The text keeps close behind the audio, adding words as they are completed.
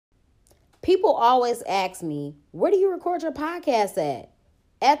People always ask me, where do you record your podcast at?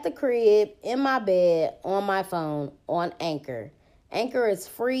 At the crib, in my bed, on my phone, on Anchor. Anchor is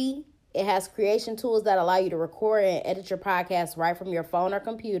free. It has creation tools that allow you to record and edit your podcast right from your phone or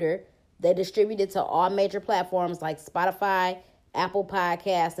computer. They distribute it to all major platforms like Spotify, Apple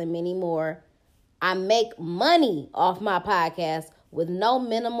Podcasts, and many more. I make money off my podcast with no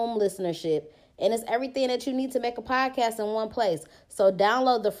minimum listenership. And it's everything that you need to make a podcast in one place. So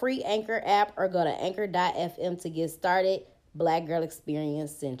download the free Anchor app or go to anchor.fm to get started. Black Girl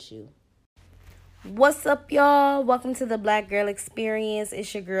Experience sent you. What's up, y'all? Welcome to the Black Girl Experience.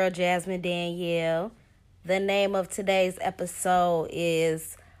 It's your girl, Jasmine Danielle. The name of today's episode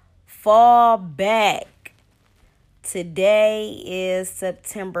is Fall Back. Today is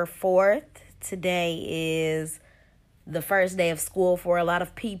September 4th. Today is the first day of school for a lot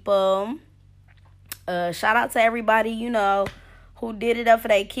of people. Shout out to everybody, who did it up for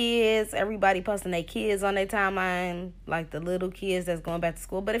their kids. Everybody posting their kids on their timeline, like the little kids that's going back to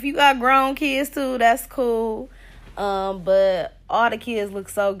school. But if you got grown kids too, that's cool. But all the kids look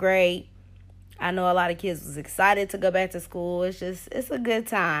so great. I know a lot of kids was excited to go back to school. It's a good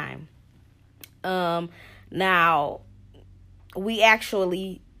time. Now, we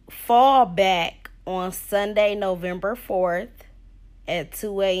actually fall back on Sunday, November 4th at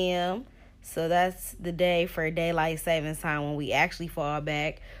 2 a.m., So that's the day for daylight savings time when we actually fall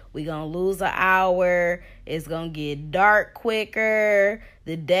back. We're going to lose an hour. It's going to get dark quicker.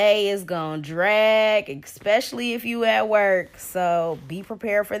 The day is going to drag, especially if you at work. So be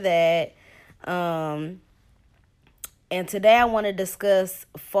prepared for that. And today I want to discuss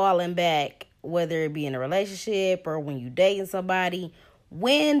falling back, whether it be in a relationship or when you dating somebody.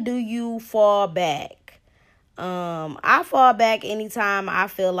 When do you fall back? I fall back anytime I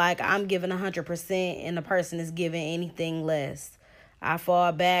feel like I'm giving 100% and the person is giving anything less. I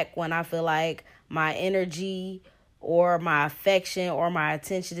fall back when I feel like my energy or my affection or my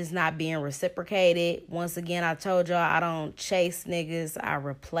attention is not being reciprocated. Once again, I told y'all I don't chase niggas. I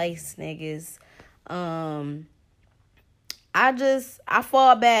replace niggas. I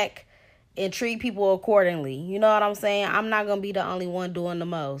fall back and treat people accordingly. You know what I'm saying? I'm not going to be the only one doing the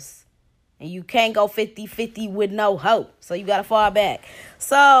most. And you can't go 50-50 with no hope. So you got to fall back.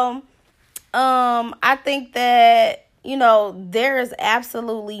 So, I think that, there is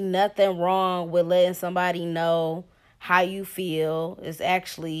absolutely nothing wrong with letting somebody know how you feel. It's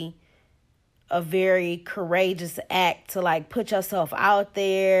actually a very courageous act to, put yourself out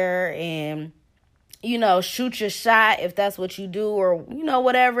there and, shoot your shot if that's what you do or,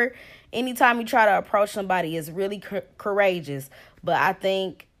 whatever. Anytime you try to approach somebody is really courageous. But I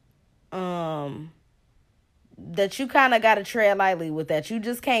think that you kind of got to tread lightly with that. You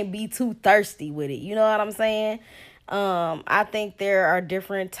just can't be too thirsty with it. You know what I'm saying? I think there are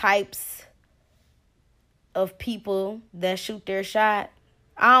different types of people that shoot their shot.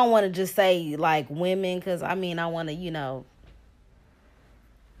 I don't want to just say women because I want to,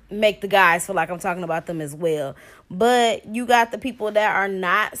 make the guys feel like I'm talking about them as well. But you got the people that are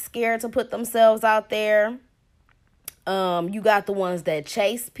not scared to put themselves out there. You got the ones that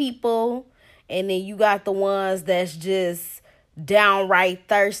chase people, and then you got the ones that's just downright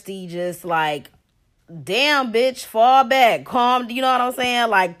thirsty, just damn, bitch, fall back, calm, you know what I'm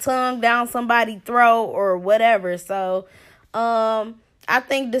saying? Tongue down somebody's throat or whatever. So, I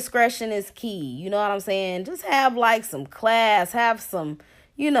think discretion is key. You know what I'm saying? Just have some class, have some,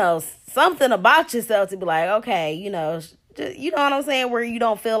 something about yourself to be okay, just, you know what I'm saying? Where you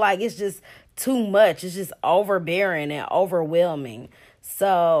don't feel like it's just too much. It's just overbearing and overwhelming.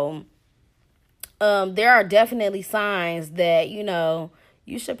 So, there are definitely signs that,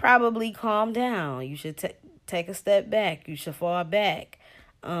 you should probably calm down. You should take a step back. You should fall back.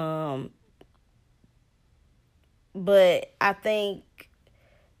 But I think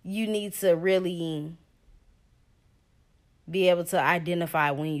you need to really be able to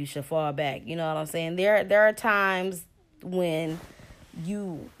identify when you should fall back. You know what I'm saying? There are times when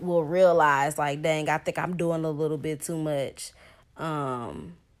you will realize dang, I think I'm doing a little bit too much.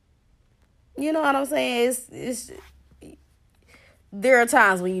 You know what I'm saying? It's there are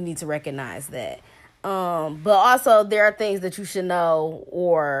times when you need to recognize that. But also there are things that you should know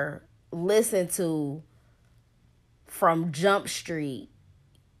or listen to from Jump Street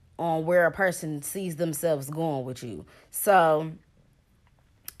on where a person sees themselves going with you. So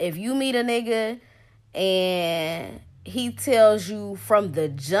if you meet a nigga and he tells you from the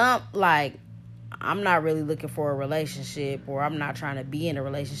jump, I'm not really looking for a relationship or I'm not trying to be in a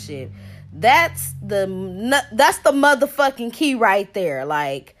relationship, that's the motherfucking key right there.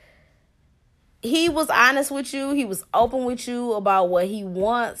 he was honest with you. He was open with you about what he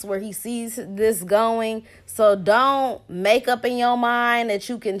wants, where he sees this going. So don't make up in your mind that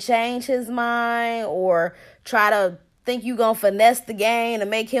you can change his mind or try to think you gonna finesse the game to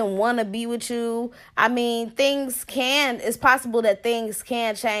make him want to be with you. I mean, it's possible that things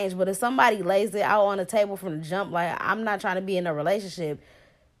can change, but if somebody lays it out on the table from the jump, like, I'm not trying to be in a relationship,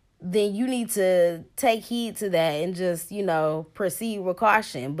 then you need to take heed to that and just, proceed with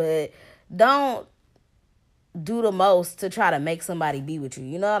caution. But don't do the most to try to make somebody be with you.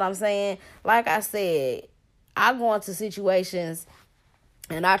 You know what I'm saying? Like I said, I go into situations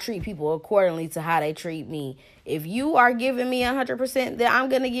and I treat people accordingly to how they treat me. If you are giving me 100%, then I'm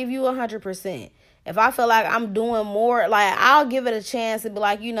going to give you 100%. If I feel like I'm doing more, like, I'll give it a chance and be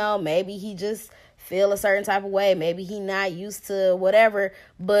like, maybe he just feel a certain type of way. Maybe he not used to whatever.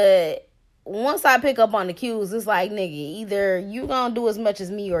 But once I pick up on the cues, it's like, nigga, either you gonna do as much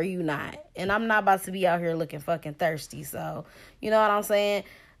as me or you not. And I'm not about to be out here looking fucking thirsty. So, you know what I'm saying?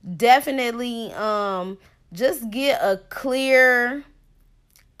 Definitely just get a clear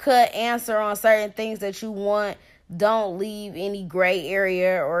cut answer on certain things that you want. Don't leave any gray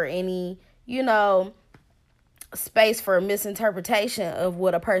area or any, space for misinterpretation of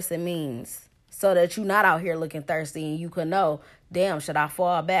what a person means, so that you're not out here looking thirsty and you can know, damn, should I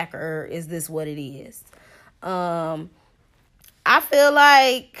fall back or is this what it is? I feel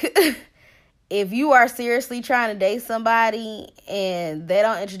like if you are seriously trying to date somebody and they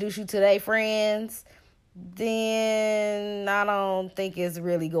don't introduce you to their friends, then I don't think it's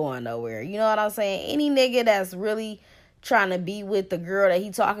really going nowhere. You know what I'm saying? Any nigga that's really trying to be with the girl that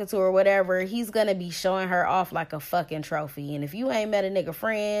he talking to or whatever, he's gonna be showing her off like a fucking trophy. And if you ain't met a nigga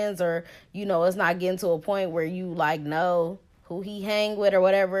friends, or it's not getting to a point where you like know who he hang with or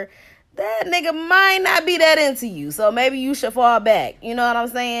whatever, that nigga might not be that into you. So maybe you should fall back. You know what I'm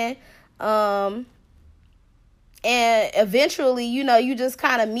saying? And eventually, you just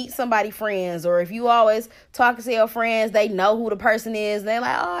kind of meet somebody friends, or if you always talking to your friends, they know who the person is. They're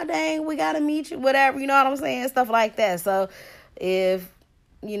like, oh, dang, we got to meet you, whatever. You know what I'm saying? Stuff like that. So if,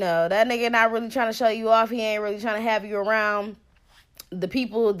 that nigga not really trying to show you off, he ain't really trying to have you around the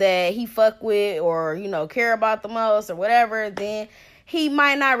people that he fuck with or, care about the most or whatever, then he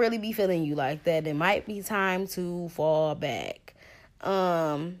might not really be feeling you like that. It might be time to fall back.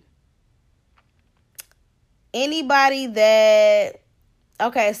 Anybody that,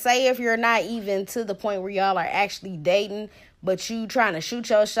 say if you're not even to the point where y'all are actually dating, but you trying to shoot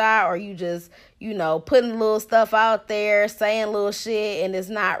your shot, or you just, putting little stuff out there, saying little shit, and it's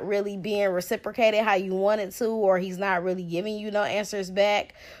not really being reciprocated how you want it to, or he's not really giving you no answers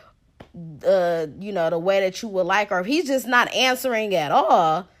back, the way that you would like, or if he's just not answering at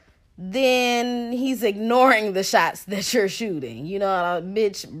all, then he's ignoring the shots that you're shooting.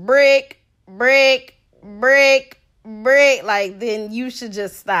 Bitch, brick, like, then you should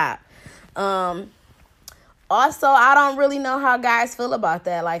just stop. Also, I don't really know how guys feel about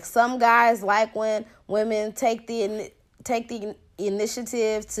that. Like, some guys like when women take the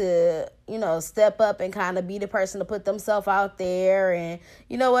initiative to, step up and kind of be the person to put themselves out there and,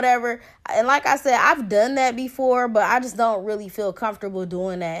 whatever. And like I said, I've done that before, but I just don't really feel comfortable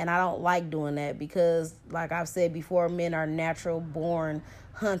doing that. And I don't like doing that because, like I've said before, men are natural born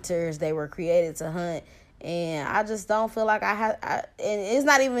hunters. They were created to hunt. And I just don't feel like and it's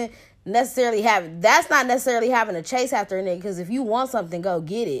not even necessarily that's not necessarily having to chase after a nigga, because if you want something, go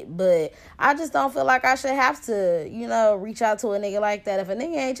get it. But I just don't feel like I should have to, reach out to a nigga like that. If a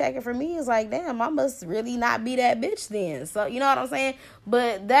nigga ain't checking for me, it's like, damn, I must really not be that bitch then. So, you know what I'm saying?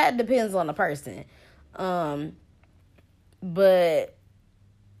 But that depends on the person. But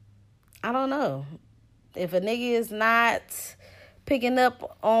I don't know. If a nigga is not picking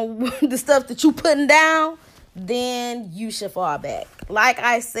up on the stuff that you putting down, then you should fall back. Like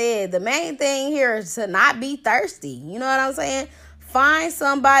I said, the main thing here is to not be thirsty. You know what I'm saying? Find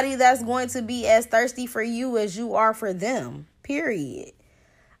somebody that's going to be as thirsty for you as you are for them. Period.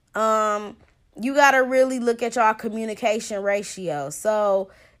 You got to really look at y'all communication ratio. So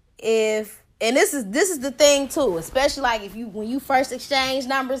and this is the thing too, especially like when you first exchange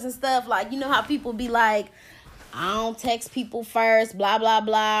numbers and stuff, like, how people be like, I don't text people first, blah, blah,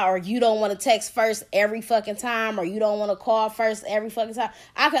 blah, or you don't want to text first every fucking time, or you don't want to call first every fucking time.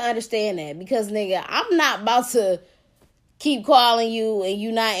 I can understand that because, nigga, I'm not about to keep calling you and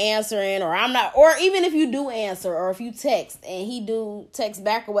you not answering, or even if you do answer, or if you text and he do text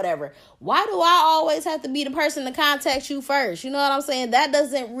back or whatever, why do I always have to be the person to contact you first? You know what I'm saying? That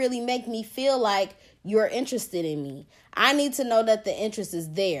doesn't really make me feel like you're interested in me. I need to know that the interest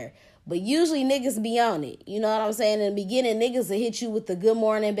is there. But usually niggas be on it. You know what I'm saying? In the beginning, niggas will hit you with the good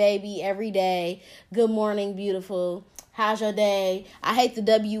morning, baby, every day. Good morning, beautiful. How's your day? I hate the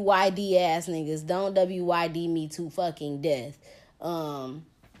WYD ass niggas. Don't WYD me to fucking death.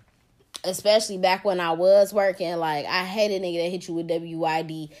 Especially back when I was working. Like, I hate a nigga that hit you with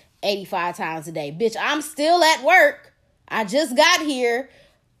WYD 85 times a day. Bitch, I'm still at work. I just got here.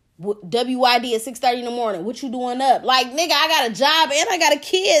 WYD at 6:30 in the morning. What you doing up? Like, nigga, I got a job and I got a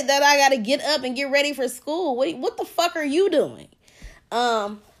kid that I gotta get up and get ready for school. What the fuck are you doing?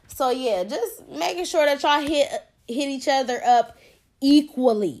 So yeah, just making sure that y'all hit each other up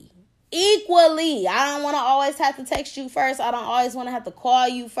equally. I don't want to always have to text you first. I don't always want to have to call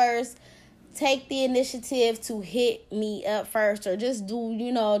you first. Take the initiative to hit me up first, or just do,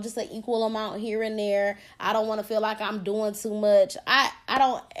 just an equal amount here and there. I don't want to feel like I'm doing too much. I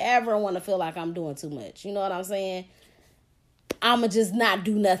don't ever want to feel like I'm doing too much. You know what I'm saying? I'ma just not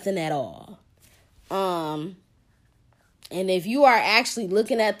do nothing at all. And if you are actually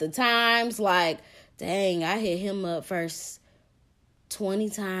looking at the times, like, dang, I hit him up first 20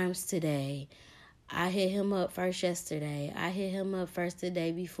 times today. I hit him up first yesterday. I hit him up first the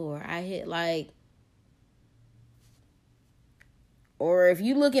day before. Or if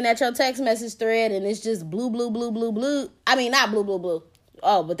you looking at your text message thread and it's just blue. I mean, not blue.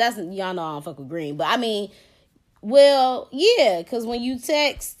 Oh, but that's, y'all know I don't fuck with green. But I mean, well, yeah, because when you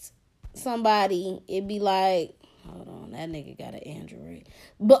text somebody, it be like, hold on, that nigga got an Android.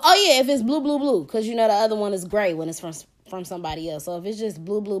 But, oh yeah, if it's blue, because the other one is gray when it's from somebody else. So if it's just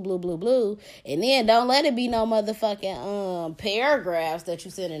blue, and then don't let it be no motherfucking paragraphs that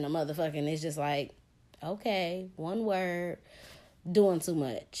you send in a motherfucking, it's just like, okay, one word, doing too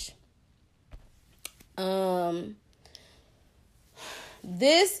much.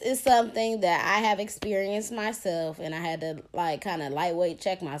 This is something that I have experienced myself, and I had to kind of lightweight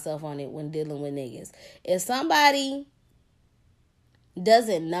check myself on it when dealing with niggas. If somebody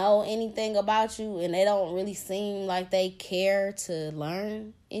doesn't know anything about you and they don't really seem like they care to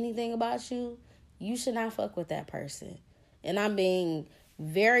learn anything about you, you should not fuck with that person. And I'm being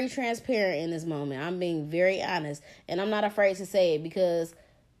very transparent in this moment. I'm being very honest, and I'm not afraid to say it, because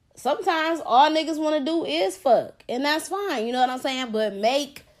sometimes all niggas want to do is fuck, and that's fine. You know what I'm saying? But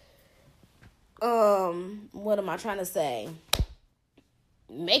make, what am I trying to say?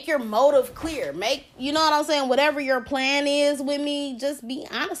 Make your motive clear. You know what I'm saying? Whatever your plan is with me, just be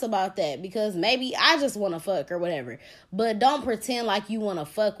honest about that, because maybe I just want to fuck or whatever. But don't pretend like you want to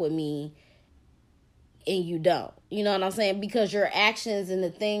fuck with me and you don't. You know what I'm saying? Because your actions and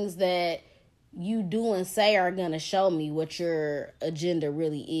the things that you do and say are going to show me what your agenda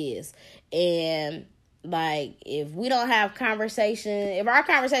really is. And if we don't have conversation, if our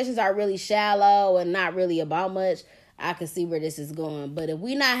conversations are really shallow and not really about much, I can see where this is going. But if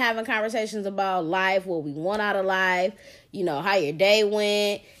we not having conversations about life, what we want out of life, how your day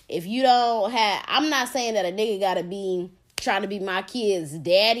went, if you don't have, I'm not saying that a nigga gotta be trying to be my kid's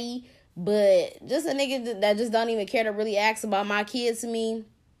daddy, but just a nigga that just don't even care to really ask about my kids to me,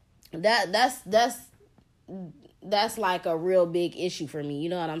 that's like a real big issue for me. You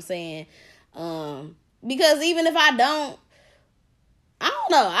know what I'm saying? Because even if I don't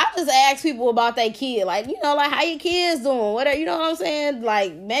know, I just ask people about their kid, how your kids doing, whatever, you know what I'm saying?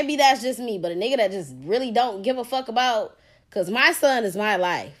 Maybe that's just me, but a nigga that just really don't give a fuck about, because my son is my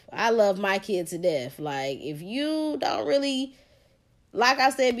life. I love my kid to death. If you don't really, like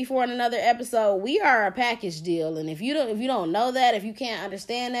I said before in another episode, we are a package deal, and if you don't know that, if you can't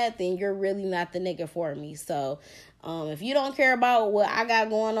understand that, then you're really not the nigga for me. So if you don't care about what I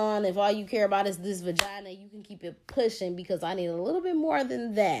got going on, if all you care about is this vagina, you can keep it pushing, because I need a little bit more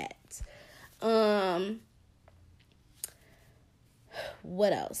than that.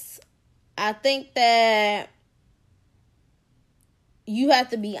 What else? I think that you have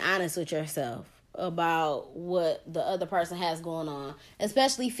to be honest with yourself about what the other person has going on,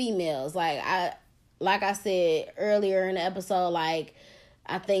 especially females. Like I said earlier in the episode, I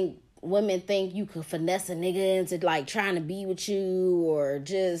think women think you could finesse a nigga into trying to be with you or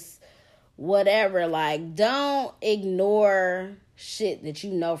just whatever. Don't ignore shit that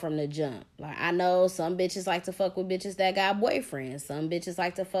you know from the jump. I know some bitches like to fuck with bitches that got boyfriends. Some bitches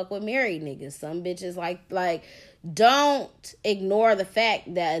like to fuck with married niggas. Some bitches like don't ignore the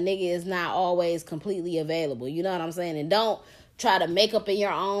fact that a nigga is not always completely available. You know what I'm saying? And don't try to make up in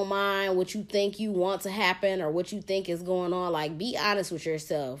your own mind what you think you want to happen or what you think is going on. Be honest with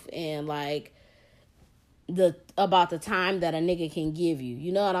yourself and about the time that a nigga can give you.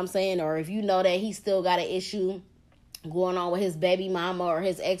 You know what I'm saying? Or if you know that he still got an issue going on with his baby mama or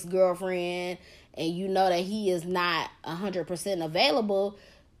his ex-girlfriend, and you know that he is not 100% available,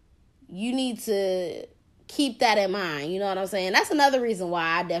 you need to keep that in mind. You know what I'm saying? That's another reason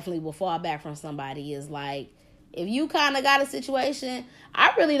why I definitely will fall back from somebody is like, if you kind of got a situation,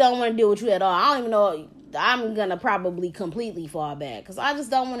 I really don't want to deal with you at all. I don't even know. I'm going to probably completely fall back because I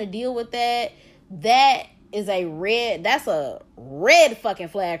just don't want to deal with that. That's a red fucking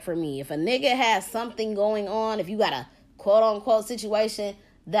flag for me. If a nigga has something going on, if you got a quote unquote situation,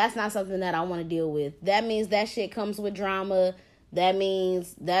 that's not something that I want to deal with. That means that shit comes with drama. That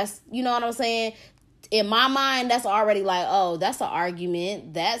means you know what I'm saying? In my mind, that's already like, oh, that's an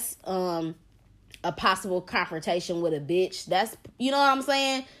argument. That's a possible confrontation with a bitch. That's, you know what I'm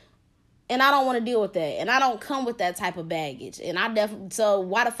saying? And I don't want to deal with that. And I don't come with that type of baggage. And so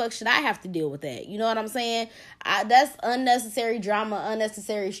why the fuck should I have to deal with that? You know what I'm saying? That's unnecessary drama,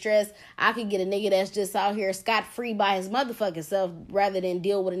 unnecessary stress. I could get a nigga that's just out here scot-free by his motherfucking self rather than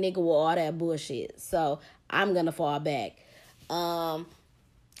deal with a nigga with all that bullshit. So I'm going to fall back. You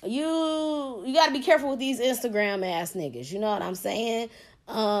got to be careful with these Instagram ass niggas. You know what I'm saying?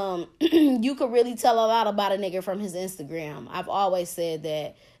 You could really tell a lot about a nigga from his Instagram. I've always said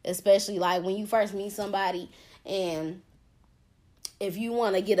that, especially like when you first meet somebody, and if you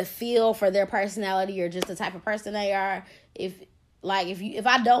want to get a feel for their personality or just the type of person they are, if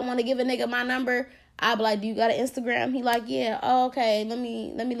I don't want to give a nigga my number, I'll be like, do you got an Instagram? He like, yeah. Oh, okay. Let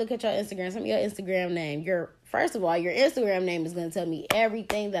me look at your Instagram. Send me your Instagram name. First of all, your Instagram name is going to tell me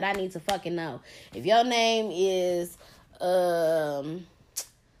everything that I need to fucking know. If your name is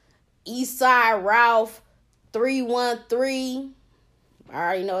Eastside Ralph 313, I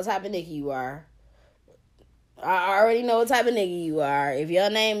already know what type of nigga you are. If your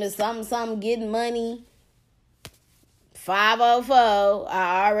name is something getting money 504,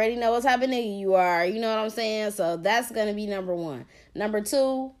 I already know what type of nigga you are. You know what I'm saying? So that's going to be number one. Number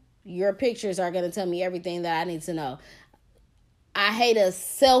two, your pictures are going to tell me everything that I need to know. I hate a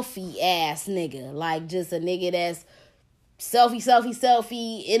selfie ass nigga. Like just a nigga that's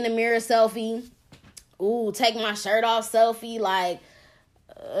selfie, in the mirror selfie. Ooh, take my shirt off selfie. Like,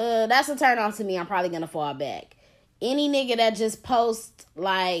 that's a turn off to me. I'm probably going to fall back. Any nigga that just posts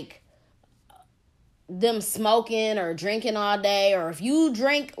like them smoking or drinking all day, or if you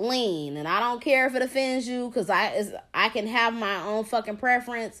drink lean, and I don't care if it offends you, because I can have my own fucking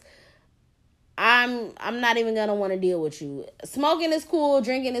preference. I'm not even gonna want to deal with you. Smoking is cool,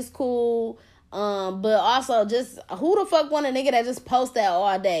 drinking is cool, but also just who the fuck want a nigga that just post that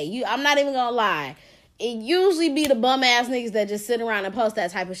all day? I'm not even gonna lie. It usually be the bum ass niggas that just sit around and post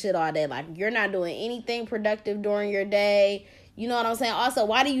that type of shit all day. Like, you're not doing anything productive during your day. You know what I'm saying? Also,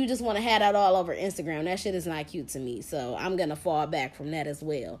 why do you just want to have that all over Instagram? That shit is not cute to me. So I'm going to fall back from that as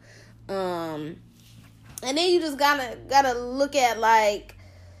well. And then you just gotta look at, like,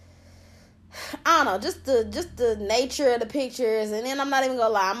 I don't know, just the nature of the pictures. And then I'm not even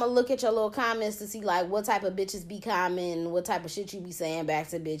gonna lie, I'm gonna look at your little comments to see like what type of bitches be commenting, what type of shit you be saying back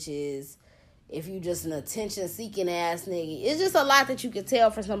to bitches. If you just an attention seeking ass nigga, it's just a lot that you can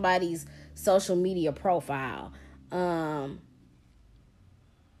tell from somebody's social media profile.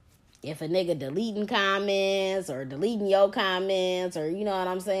 If a nigga deleting comments or deleting your comments, or you know what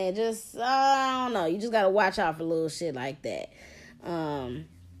I'm saying, just I don't know, you just gotta watch out for little shit like that.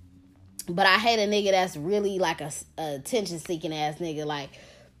 But I hate a nigga that's really like a attention-seeking ass nigga. Like,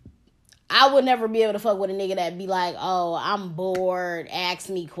 I would never be able to fuck with a nigga that be like, oh, I'm bored, ask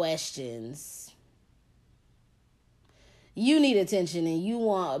me questions. You need attention and you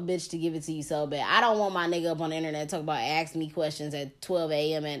want a bitch to give it to you so bad. I don't want my nigga up on the internet talking about ask me questions at 12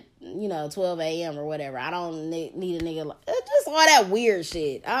 a.m. or whatever. I don't need a nigga like, just all that weird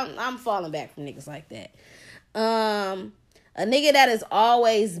shit. I'm falling back from niggas like that. A nigga that is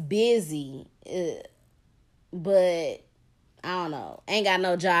always busy, but I don't know, ain't got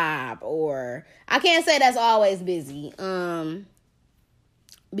no job, or I can't say that's always busy,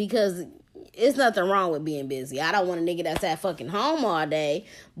 because it's nothing wrong with being busy. I don't want a nigga that's at fucking home all day,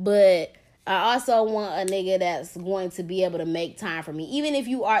 but I also want a nigga that's going to be able to make time for me. Even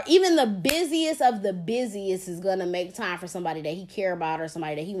the busiest of the busiest is going to make time for somebody that he care about, or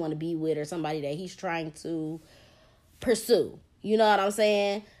somebody that he want to be with, or somebody that he's trying to pursue. You know what I'm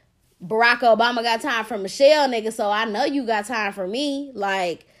saying? Barack Obama got time for Michelle, nigga, so I know you got time for me.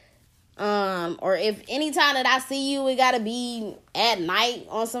 Like, or if any time that I see you, it gotta be at night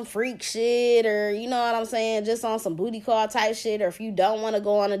on some freak shit, or you know what I'm saying, just on some booty call type shit, or if you don't want to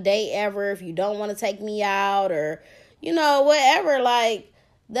go on a date ever, if you don't want to take me out, or you know, whatever, like,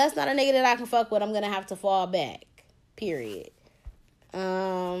 that's not a nigga that I can fuck with. I'm gonna have to fall back, period.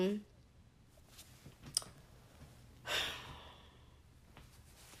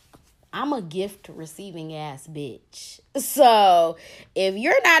 I'm a gift receiving ass bitch. So if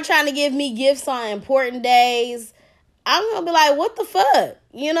you're not trying to give me gifts on important days, I'm going to be like, what the fuck?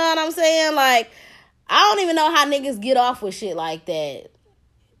 You know what I'm saying? Like, I don't even know how niggas get off with shit like that.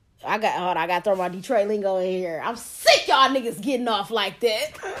 I got to throw my Detroit lingo in here. I'm sick y'all niggas getting off like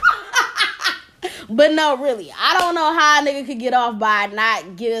that. But no, really, I don't know how a nigga could get off by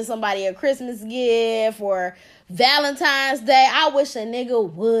not giving somebody a Christmas gift or Valentine's Day. I wish a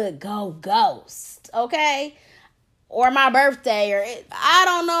nigga would go ghost, okay? Or my birthday, I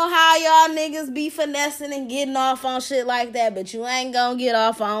don't know how y'all niggas be finessing and getting off on shit like that, but you ain't gonna get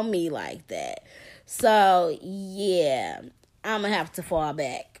off on me like that. So, yeah, I'm gonna have to fall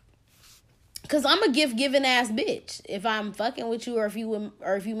back. Cause I'm a gift giving ass bitch. If I'm fucking with you or if you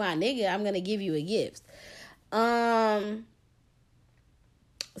my nigga, I'm gonna give you a gift.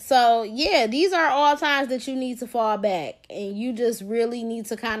 So, yeah, these are all times that you need to fall back. And you just really need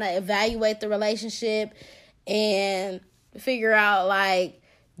to kind of evaluate the relationship and figure out, like,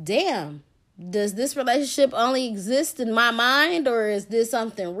 damn, does this relationship only exist in my mind? Or is this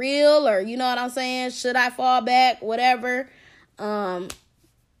something real? Or, you know what I'm saying? Should I fall back? Whatever.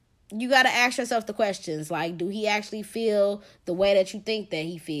 You got to ask yourself the questions. Like, do he actually feel the way that you think that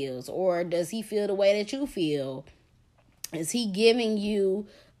he feels? Or does he feel the way that you feel? Is he giving you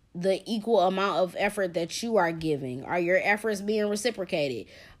the equal amount of effort that you are giving? Are your efforts being reciprocated?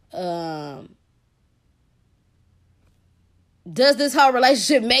 Does this whole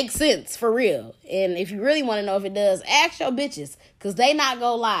relationship make sense for real? And if you really want to know if it does, ask your bitches, because they not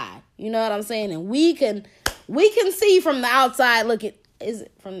gonna lie. You know what I'm saying? And we can see from the outside looking. It's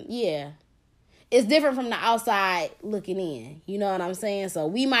different from the outside looking in. You know what I'm saying? So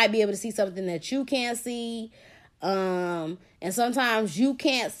we might be able to see something that you can't see. And sometimes you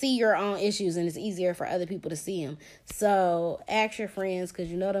can't see your own issues, and it's easier for other people to see them. So ask your friends, because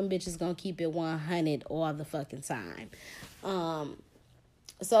you know them bitches gonna keep it 100 all the fucking time.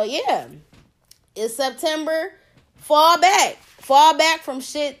 So yeah, it's September. Fall back from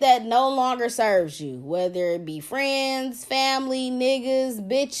shit that no longer serves you, whether it be friends, family, niggas,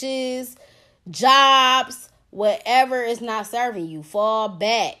 bitches, jobs, whatever is not serving you. Fall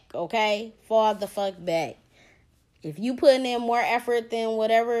back, okay? Fall the fuck back. If you putting in more effort than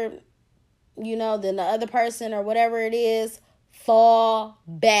whatever, you know, than the other person or whatever it is, fall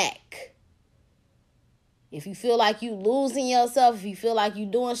back. If you feel like you losing yourself, if you feel like you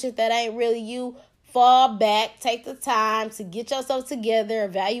doing shit that ain't really you, fall back. Take the time to get yourself together,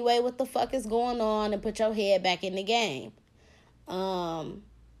 evaluate what the fuck is going on, and put your head back in the game.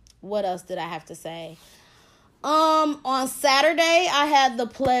 What else did I have to say? On Saturday, I had the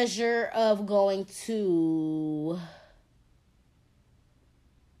pleasure of going to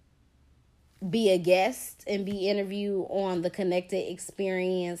be a guest and be interviewed on the Connected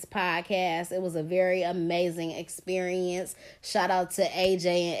Experience podcast. It was a very amazing experience. Shout out to AJ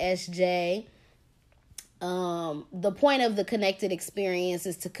and SJ. The point of the Connected Experience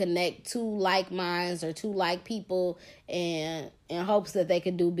is to connect two like minds or two like people, and in hopes that they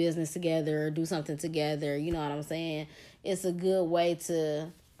could do business together or do something together. You know what I'm saying? It's a good way to,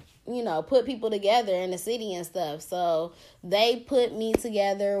 you know, put people together in the city and stuff. So they put me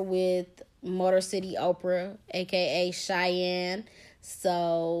together with Motor City Oprah, aka Cheyenne.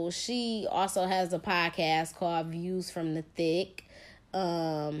 So she also has a podcast called Views from the Thick.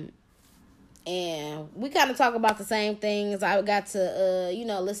 And we kind of talk about the same things. I got to,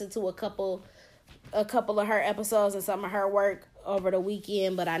 listen to a couple of her episodes and some of her work over the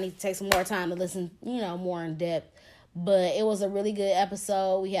weekend, but I need to take some more time to listen, more in depth. But it was a really good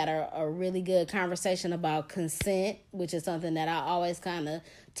episode. We had a really good conversation about consent, which is something that I always kind of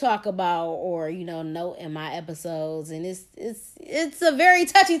talk about or, note in my episodes. And it's a very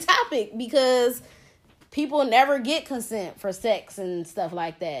touchy topic because people never get consent for sex and stuff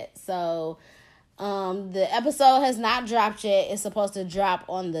like that. So the episode has not dropped yet. It's supposed to drop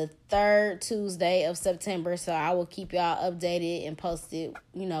on the 3rd Tuesday of September. So I will keep y'all updated and posted,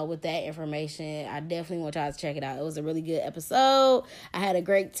 with that information. I definitely want y'all to check it out. It was a really good episode. I had a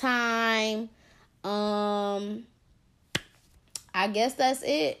great time. I guess that's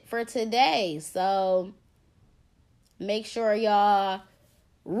it for today. So make sure y'all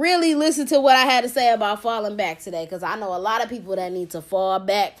really listen to what I had to say about falling back today, because I know a lot of people that need to fall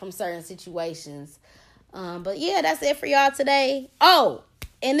back from certain situations. But yeah, that's it for y'all today. Oh,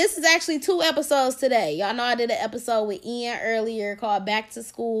 and this is actually 2 episodes today. Y'all know I did an episode with Ian earlier called Back to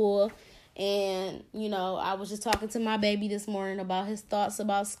School. And, I was just talking to my baby this morning about his thoughts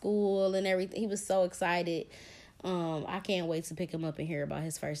about school and everything. He was so excited. I can't wait to pick him up and hear about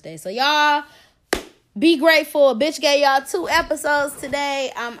his first day. So y'all, Be grateful. Bitch gave y'all 2 episodes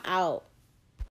today. I'm out.